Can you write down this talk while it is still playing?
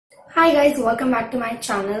Hi guys, welcome back to my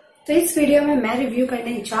channel. तो इस video में मैं रिव्यू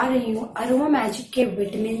करने जा रही हूँ अरोमा मैजिक के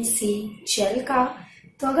विटामिन सी जेल का।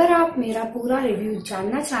 तो अगर आप मेरा पूरा रिव्यू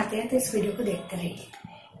जानना चाहते हैं तो इस वीडियो को देखते रहिए।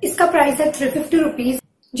 इसका प्राइस है 350 रुपीज,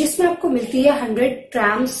 जिसमें आपको मिलती है 100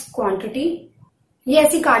 ग्राम्स क्वांटिटी। ये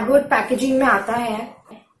ऐसी कार्डबोर्ड पैकेजिंग में आता है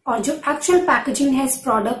और जो एक्चुअल पैकेजिंग है इस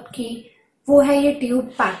प्रोडक्ट की वो है ये ट्यूब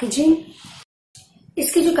पैकेजिंग।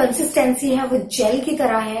 इसकी जो कंसिस्टेंसी है वो जेल की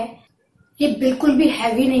तरह है। ये बिल्कुल भी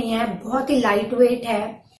हैवी नहीं है, बहुत ही लाइट वेट है।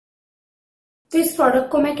 तो इस प्रोडक्ट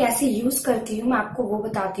को मैं कैसे यूज करती हूँ मैं आपको वो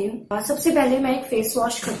बताती हूँ। सबसे पहले मैं एक फेस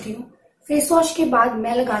वॉश करती हूँ। फेस वॉश के बाद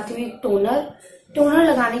मैं लगाती हूँ एक टोनर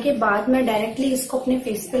लगाने के बाद मैं डायरेक्टली इसको अपने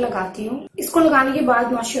फेस पे लगाती हूँ। इसको लगाने के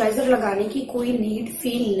बाद मॉइस्चराइजर लगाने की कोई नीड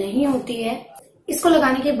फील नहीं होती है। इसको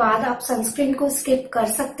लगाने के बाद आप सनस्क्रीन को स्किप कर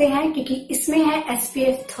सकते हैं क्योंकि इसमें है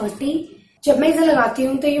SPF 30। जब मैं इसे लगाती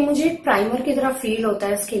हूँ तो ये मुझे प्राइमर की तरह फील होता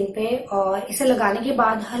है स्किन पे, और इसे लगाने के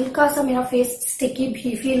बाद हल्का सा मेरा फेस स्टिकी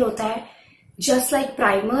भी फील होता है, जस्ट लाइक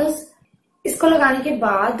प्राइमर्स। इसको लगाने के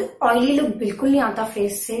बाद ऑयली लुक बिल्कुल नहीं आता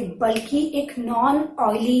फेस से, बल्कि एक नॉन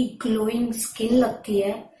ऑयली ग्लोइंग स्किन लगती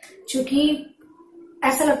है, जो कि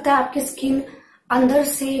ऐसा लगता है आपकी स्किन अंदर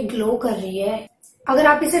से ग्लो कर रही है। अगर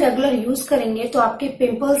आप इसे रेगुलर यूज करेंगे तो आपके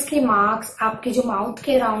पिंपल्स के मार्क्स, आपके जो माउथ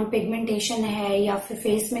के अराउंड पिगमेंटेशन है या फिर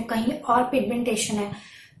फेस में कहीं और पिगमेंटेशन है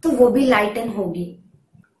तो वो भी लाइटन होगी।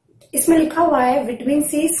 इसमें लिखा हुआ है vitamin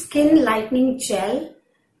C skin lightening jail.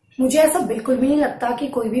 मुझे ऐसा बिल्कुल भी नहीं लगता कि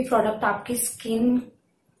कोई भी प्रोडक्ट आपकी स्किन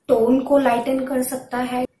टोन को लाइटन कर सकता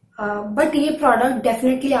है, बट ये प्रोडक्ट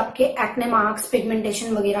डेफिनेटली आपके एक्ने मार्क्स,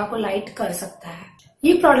 पिगमेंटेशन वगैरह को लाइट कर सकता है।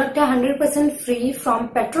 ये प्रोडक्ट है 100% free from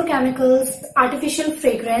petrochemicals, artificial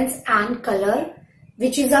fragrance and colour,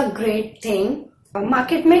 which is a great thing.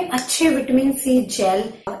 Market में अच्छे विटामिन सी जेल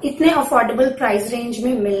इतने अफोर्डेबल प्राइस रेंज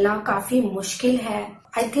में मिलना काफी मुश्किल है।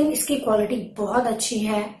 आई थिंक इसकी क्वालिटी बहुत अच्छी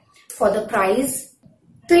है फॉर द प्राइस।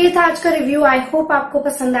 तो ये था आज का रिव्यू। आई होप आपको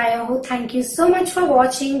पसंद आया हो। Thank you so much for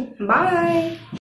watching. Bye.